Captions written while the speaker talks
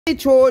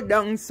Throw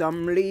down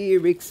some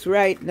lyrics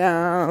right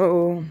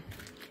now.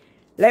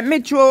 Let me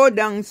throw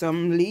down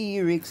some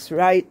lyrics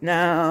right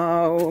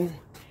now.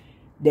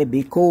 There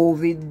be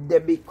COVID, there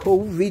be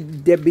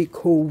COVID, there be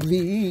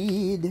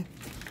COVID.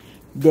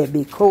 There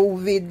be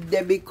COVID,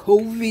 there be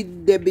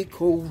COVID, there be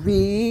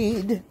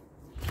COVID.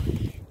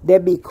 There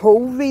be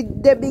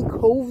COVID, there be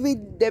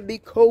COVID, there be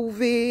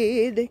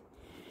COVID.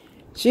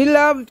 She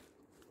loved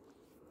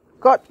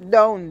cut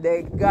down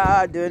the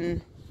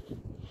garden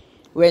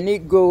when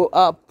it grow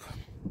up.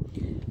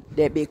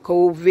 There be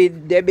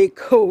COVID, there be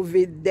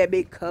COVID, there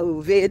be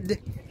COVID.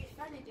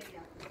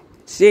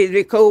 See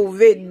the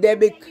COVID, there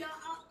be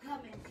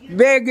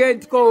big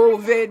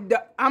COVID.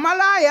 I'm a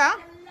liar.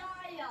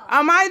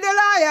 Am I the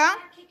liar?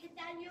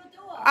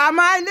 Am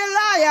I the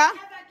liar?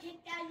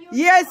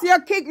 Yes, you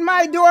kicked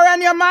my door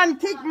and your man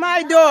kicked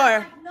my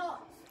door.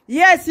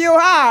 Yes, you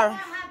are.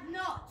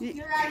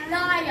 You're a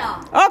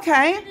liar.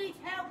 Okay. You need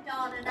help,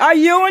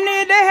 darling. You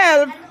need the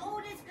help. And all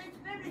this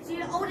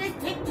conspiracy, all this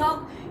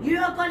TikTok,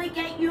 you're going to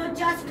get your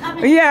just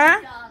coming.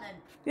 Yeah. Darling.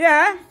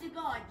 Yeah. Honest to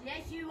God,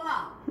 yes you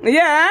are.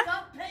 Yeah.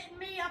 Stop putting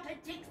me up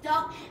at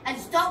TikTok and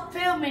stop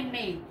filming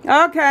me.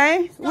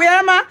 Okay. Stop. Where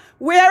am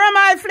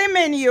I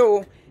filming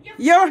you?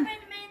 You're filming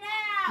me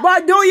now.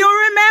 But do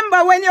you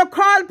remember when you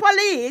called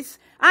police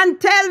and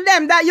tell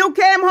them that you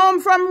came home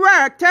from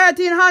work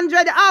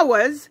 1300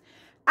 hours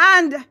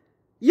and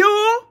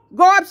you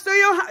go up to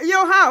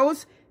your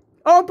house,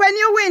 open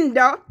your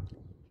window,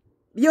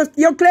 you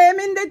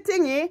claiming the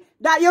thingy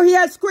that you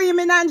hear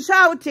screaming and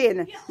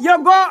shouting.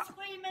 You go,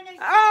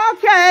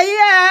 okay,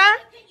 yeah.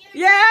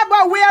 Yeah,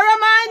 but where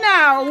am I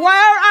now?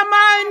 Where am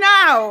I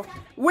now?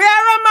 Where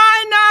am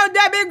I now,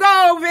 Debbie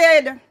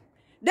COVID?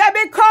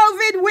 Debbie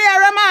COVID,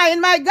 where am I?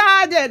 In my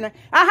garden.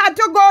 I had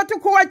to go to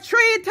court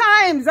 3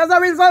 times as a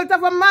result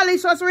of a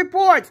malicious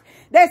report.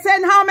 They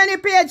sent how many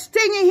page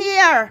thingy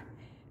here?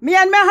 Me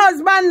and my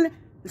husband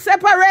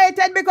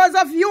separated because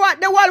of you at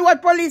the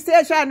Walworth police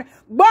station.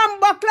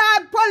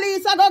 Bomber-clad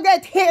police are going to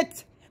get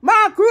hit.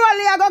 Mark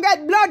Rowley are going to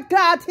get blood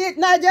clot hit.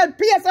 Nigel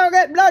Pierce are going to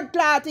get blood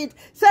clot hit.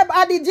 Seb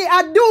Adiji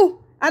Adu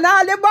and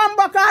all the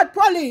bomber-clad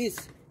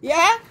police.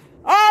 Yeah?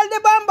 All the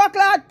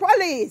bomber-clad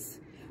police.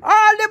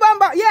 All the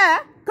bomber, yeah,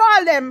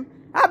 call them.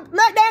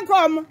 Make them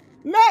come.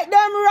 Make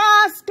them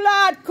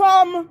rascal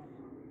come.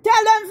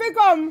 Tell them to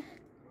come.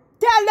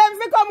 Tell them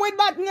to come with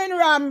battering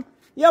ram.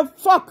 You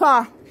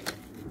fucker.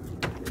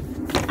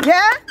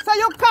 Yeah? So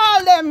you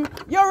call them.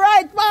 You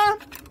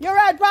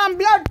write from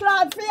blood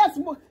clot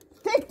Facebook,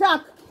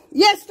 TikTok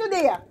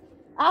yesterday.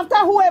 After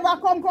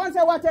whoever come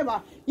say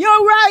whatever.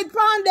 You write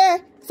from there.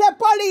 Say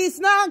police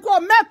now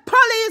come. Make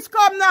police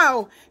come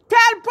now.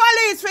 Tell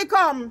police to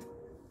come.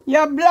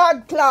 Your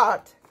blood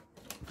clot.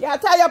 You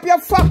tie up your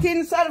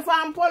fucking self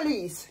and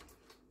police.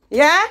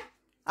 Yeah?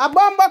 A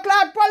bomber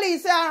clot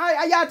police, you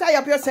tie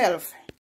up yourself.